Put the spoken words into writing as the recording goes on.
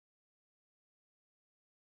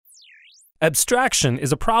Abstraction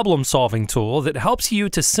is a problem-solving tool that helps you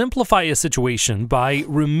to simplify a situation by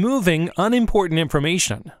removing unimportant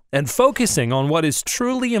information and focusing on what is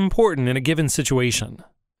truly important in a given situation.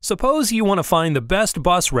 Suppose you want to find the best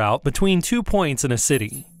bus route between 2 points in a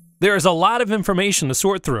city. There is a lot of information to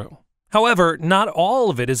sort through. However, not all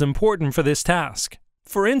of it is important for this task.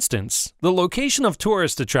 For instance, the location of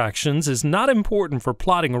tourist attractions is not important for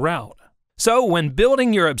plotting a route. So when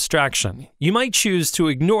building your abstraction, you might choose to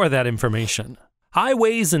ignore that information.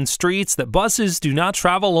 Highways and streets that buses do not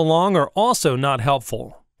travel along are also not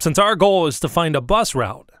helpful, since our goal is to find a bus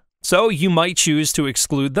route. So you might choose to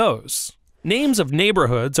exclude those. Names of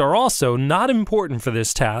neighborhoods are also not important for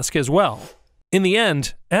this task as well. In the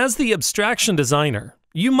end, as the abstraction designer,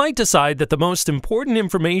 you might decide that the most important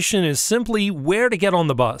information is simply where to get on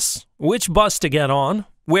the bus, which bus to get on,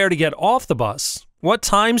 where to get off the bus, what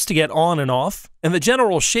times to get on and off, and the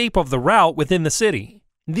general shape of the route within the city.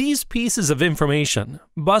 These pieces of information,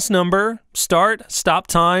 bus number, start, stop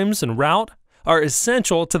times, and route, are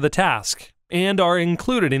essential to the task and are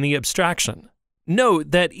included in the abstraction.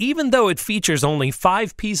 Note that even though it features only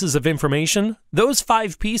 5 pieces of information, those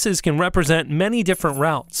 5 pieces can represent many different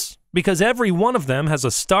routes, because every one of them has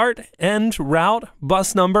a start, end, route,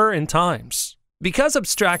 bus number, and times. Because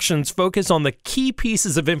abstractions focus on the key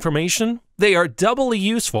pieces of information, they are doubly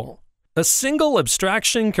useful. A single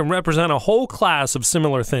abstraction can represent a whole class of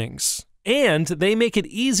similar things, and they make it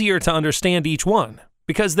easier to understand each one,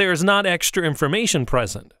 because there is not extra information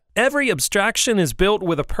present. Every abstraction is built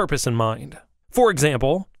with a purpose in mind. For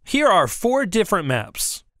example, here are 4 different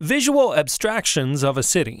maps, visual abstractions of a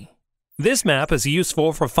city. This map is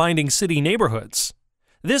useful for finding city neighborhoods.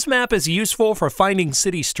 This map is useful for finding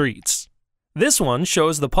city streets. This one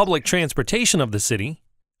shows the public transportation of the city,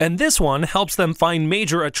 and this one helps them find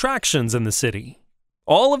major attractions in the city.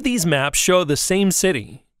 All of these maps show the same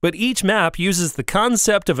city, but each map uses the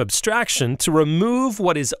concept of abstraction to remove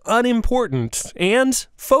what is unimportant and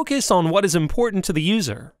focus on what is important to the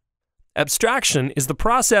user. Abstraction is the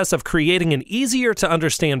process of creating an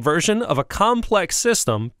easier-to-understand version of a complex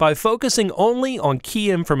system by focusing only on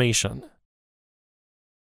key information.